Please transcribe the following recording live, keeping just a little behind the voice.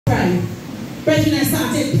cry. Brethren, I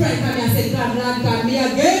started praying and I said, God, Lord, God, me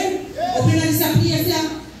again. Open this place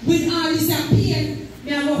with all this pain.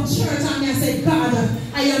 Me I go to church and I said, God,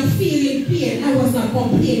 I am feeling pain. I was not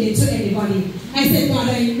complaining to anybody. I said, God,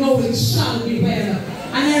 I know it shall be well.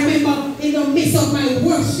 And I remember in the midst of my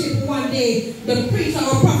worship one day, the preacher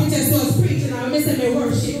or prophetess was preaching, and I missed my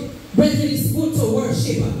worship. Brethren, it's good to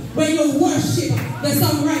worship. When you worship, the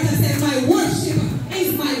songwriter says, my worship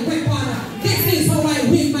is my weapon. This is how I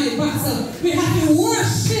win my battle. We have to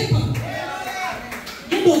worship.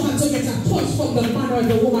 You don't have to get a touch from the man or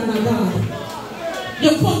the woman of God. You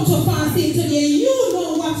come to fasting today, you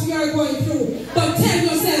know what you are going through. But tell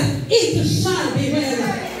yourself, it shall be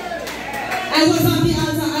well. I was on the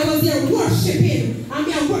altar, I was there worshiping. And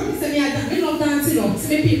me, I work, I love dancing up.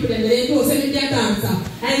 See people then, they know, say me, they dancer.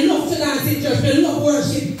 I love to dance in church, I love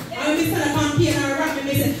worship. And we stand up on piano and rap,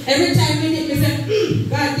 me say, every time we meet, me say,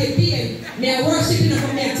 God get pain. Me, I worshiping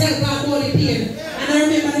up, me, I tell God all the pain. And I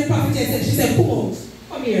remember the prophetess said, she said,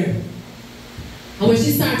 come here. And when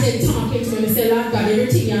she started talking to me, I said, Lord God,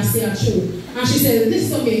 everything you say is true. And she said,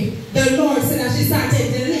 listen to me. The Lord said that she started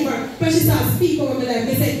to deliver. When she started speaking over my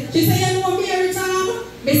life, she said, you know me every time?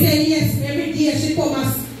 I said, yes. Every day she come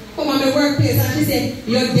on my workplace and she said,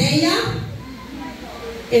 you're there?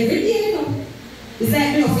 Every day, you know. It's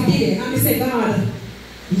like me off the day. And I said, God,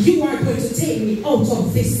 you are going to take me out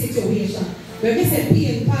of this situation. When I said,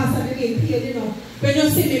 pain, pastor, pain, you know. When you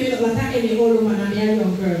see me, look like any old woman and a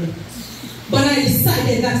young girl. But I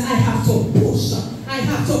decided that I have to push. I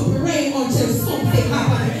have to pray until something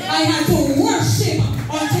happens. I have to worship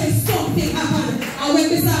until something happens. And when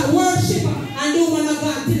we start worship and the woman of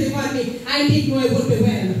God delivered me, I didn't know it would be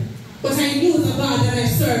well. But I knew the God that I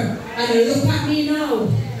serve. And look at me now.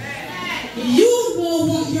 You know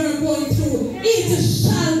what you're going through. It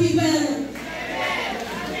shall be well.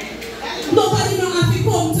 Nobody don't have to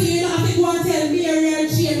come to you. You don't have to go and tell Mary or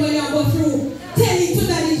Jane what you go through. Tell it to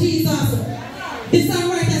Daddy Jesus. The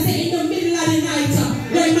songwriter said, in the middle of the night,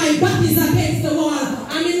 when my back is against the wall,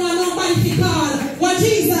 I mean, want nobody to call. What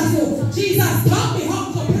Jesus do? Jesus taught me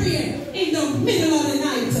how to pray in the middle of the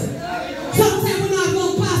night. Sometimes when I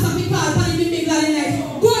go past and call, but in the middle of the night,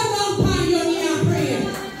 go down on your knee and pray.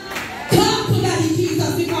 Talk to Daddy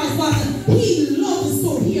Jesus because what? He loves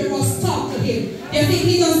to hear us talk to him. You think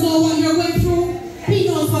he doesn't know what you're going through? He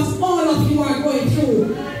knows what all of you are going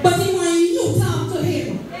through. But he wants you to talk to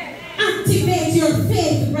him. Activate your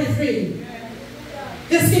faith, brethren.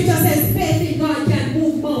 The scripture says faith in God can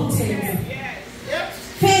move mountains.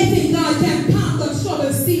 Faith in God can calm the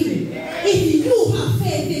troubled sea. If you have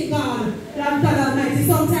faith in God, Lord God Almighty,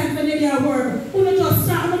 sometimes when you're at work, you just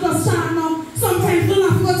chant now. Sometimes you don't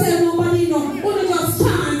have to go tell nobody no. You just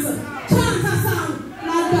chant a song.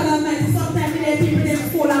 Lord God Almighty, sometimes you people in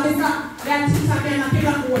school and they teacher me and I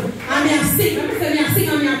sing. I sing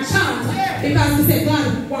and I chant. Because we say,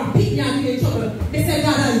 God, want pick me and give me trouble. They say,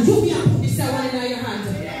 God, and you me and put this one in your hand.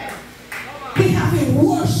 We have to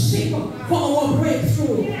worship for our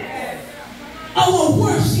breakthrough. Our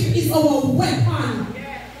worship is our weapon.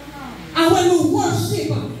 And when we worship,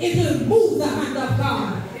 it will move the hand of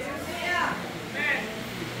God.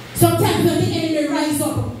 Sometimes when the enemy rise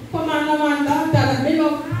up, come on,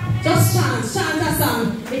 just chant a song.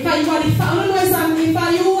 If I want the fire, if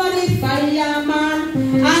you are the fireman,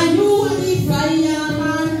 and you are the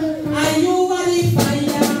fireman, and you are the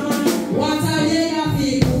fireman, what are they have to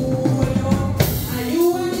do? And you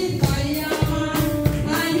are the fireman,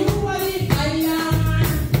 and you are the fireman,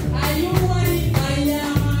 and you are the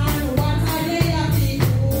fireman, what are they have to do?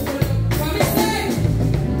 What is that?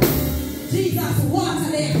 Jesus, what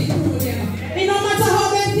are they have to do? It no matter how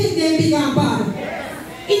they think they big and bad.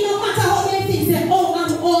 It no matter how they think they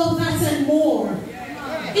I'm all that and more.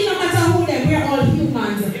 It no matter who they, we're all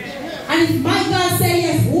humans. And if my God say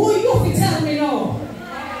yes, who are you to tell me no?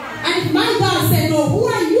 And if my God say no, who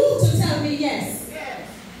are you to tell me yes?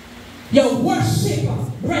 Your worship,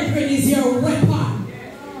 brethren, is your weapon.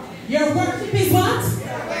 Your worship is what?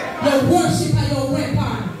 Your worship and your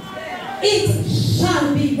weapon. It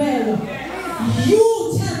shall be well.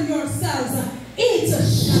 You tell yourselves, it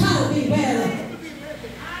shall be well.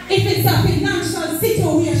 If it's a financial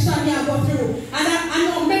situation you go through, and I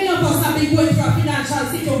know many of us have been going through a financial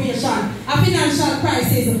situation, a financial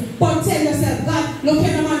crisis, but tell yourself, God, look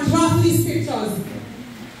at them and draw these scriptures.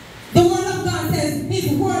 The word of God says,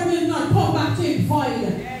 his word will not come back to him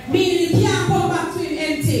void, meaning it can't come back to him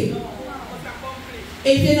empty.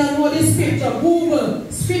 If you don't know the scripture,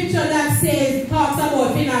 Google scripture that says, talks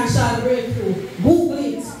about financial breakthrough. Google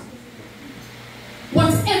it.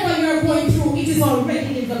 Whatever you're going through, it is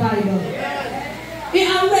already in the Bible. It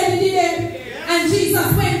already did it. And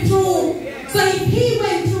Jesus went through. So if he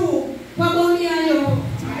went through, what about me and you?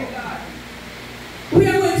 We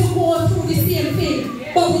are going to go through the same thing.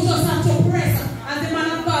 But we just have to press. As the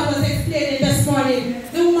man of God was explaining this morning,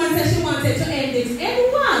 the woman said she wanted to end it.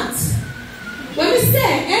 And what? When we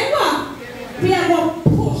say, and what? We are going to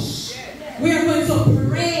push. We are going to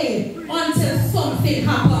pray until something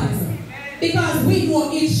happens. Because we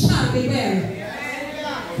know it shall be well.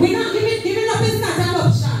 We're not giving up is not an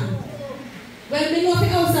option. When we know the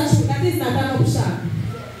outside truth, that is not an option.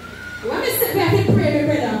 When we say we have to pray, my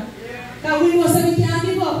brother, that we know that we can't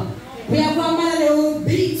give up. We have one man that will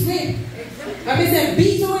beat with. When we say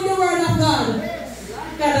beat you in the word of God.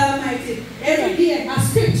 God Almighty. Every day a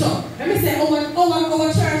scripture. Let me say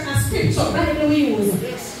our church a scripture. That is the we use.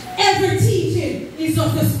 Every teaching is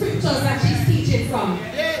just the scriptures that she's teaching from.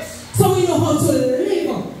 So we know how to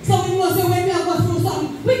live. So we know that when we are going through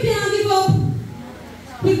something, we can't give up.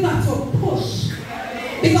 We've got to push.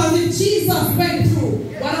 Because if Jesus went through,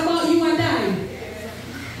 what about you and I?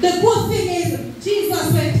 The good thing is,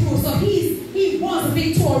 Jesus went through, so he was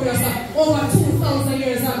victorious over 2,000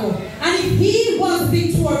 years ago. And if he was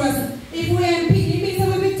victorious, if we are in it means that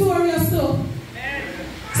we're victorious too.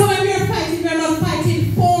 So when we are fighting, we are not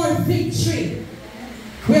fighting for victory.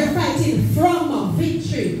 We are fighting from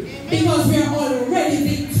victory. Because we are already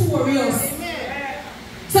victorious.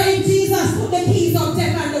 So if Jesus put the keys of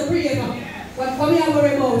death and the grave, what we are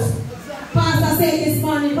worried about? Pastor said this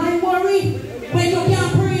morning, why worry when you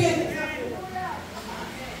can't pray?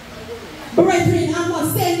 Brethren, I'm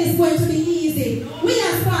not saying it's going to be easy. We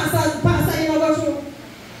as pastor, you know, go through.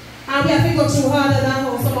 And we have to go through harder than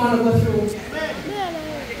how someone will go through.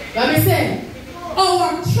 Let me say,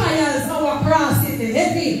 our trials, our crosses is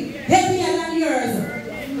heavier than yours.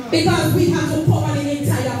 Because we have to cover the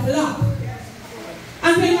entire block.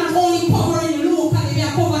 And we're not only covering locally, we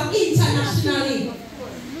are covering internationally.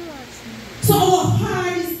 So our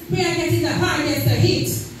hardest, we are getting the hardest to hit.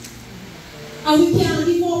 And we can't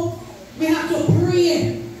give up. We have to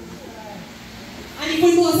pray. And if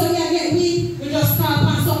we know that we are getting weak, we just call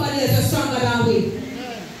upon somebody else stronger than we.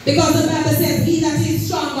 Because the Bible says, he that is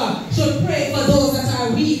stronger should pray for those that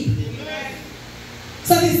are weak.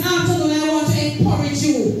 So this afternoon I want to encourage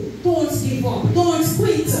you. Don't give up. Don't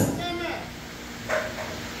quit.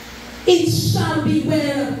 It shall be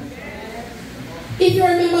well. If you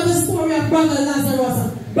remember the story of Brother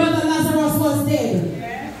Lazarus was dead.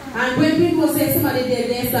 And when people say somebody dead,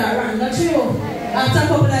 they start running. Not true. After a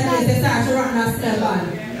couple of days, they start to run and smell bad.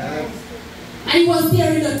 And he was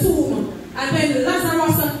there in the tomb. And when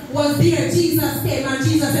Lazarus was there, Jesus came and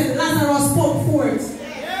Jesus said, Lazarus, come forth.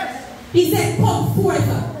 He said, come forth.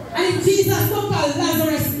 And if Jesus took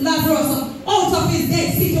Lazarus out of his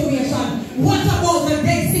dead situation, what about the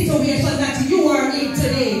dead situation that you are in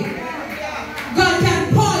today? God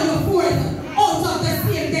can call you forth out of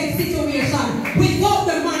the same dead situation without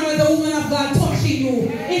the man or the woman of God touching you.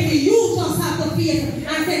 If you just have the faith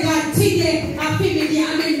and say, God, today I feel me,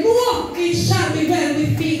 I mean, no, it shall be well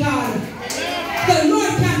with me, God. The Lord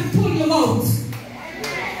can pull you out.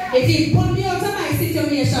 If he pulled me out of my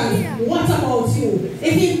situation, what about you?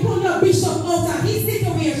 If he pulled your bishop out of his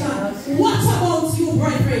situation, what about you,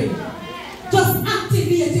 brethren? Just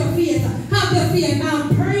activate your faith. Have your faith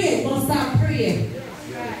and pray. Don't start praying.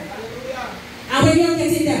 And when you're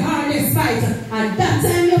getting the hardest fight, at that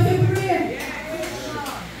time you have to pray.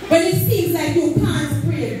 When it seems like you can't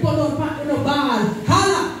pray, go down back to the ball.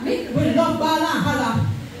 Holla. We love ball and holla.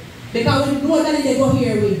 Because we know that they go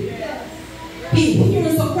hear we. He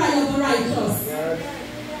hears the cry of the righteous.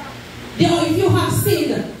 If you have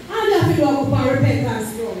sinned, all you have to do is go for repentance.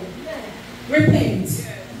 Repent.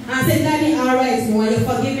 And say, Daddy, all right, now you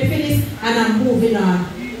forgive me for this, and I'm moving on.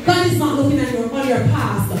 God is not looking at on your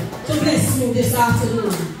past to bless you this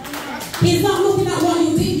afternoon. He's not looking at what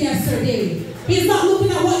you did yesterday. He's not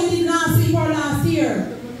looking at what you did last week or last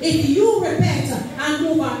year. If you repent and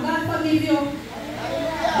move on, God forgive you.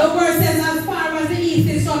 The word says, as far as the east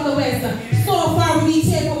is from the west, so far will he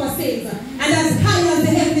take our sins. And as high as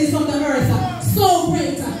the heaven is from the earth, so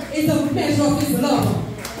great is the measure of his love.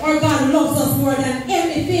 Or God loves us more than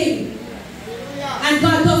anything. And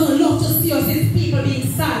God doesn't love to see us as people being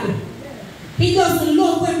sad. He doesn't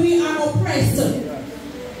love when we are oppressed.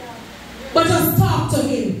 But just talk to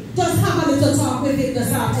him. Just have a little talk with him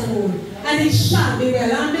this afternoon. And it shall be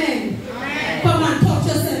well. Amen. Amen. Come and touch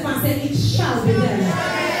yourself and say, it shall be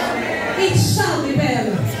well. It shall be well.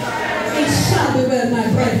 It shall be well,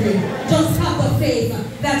 my brethren. Just have the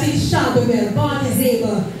faith that it shall be well. God is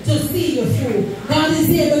able to see you through. God is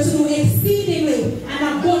able to do exceedingly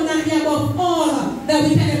and abundantly above all that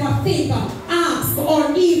we can ever think, ask,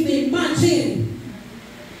 or even imagine.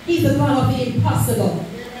 He's the God of the impossible.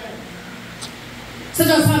 So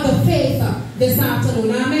just have the faith this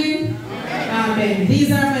afternoon. Amen? Amen.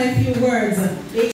 These are my few words.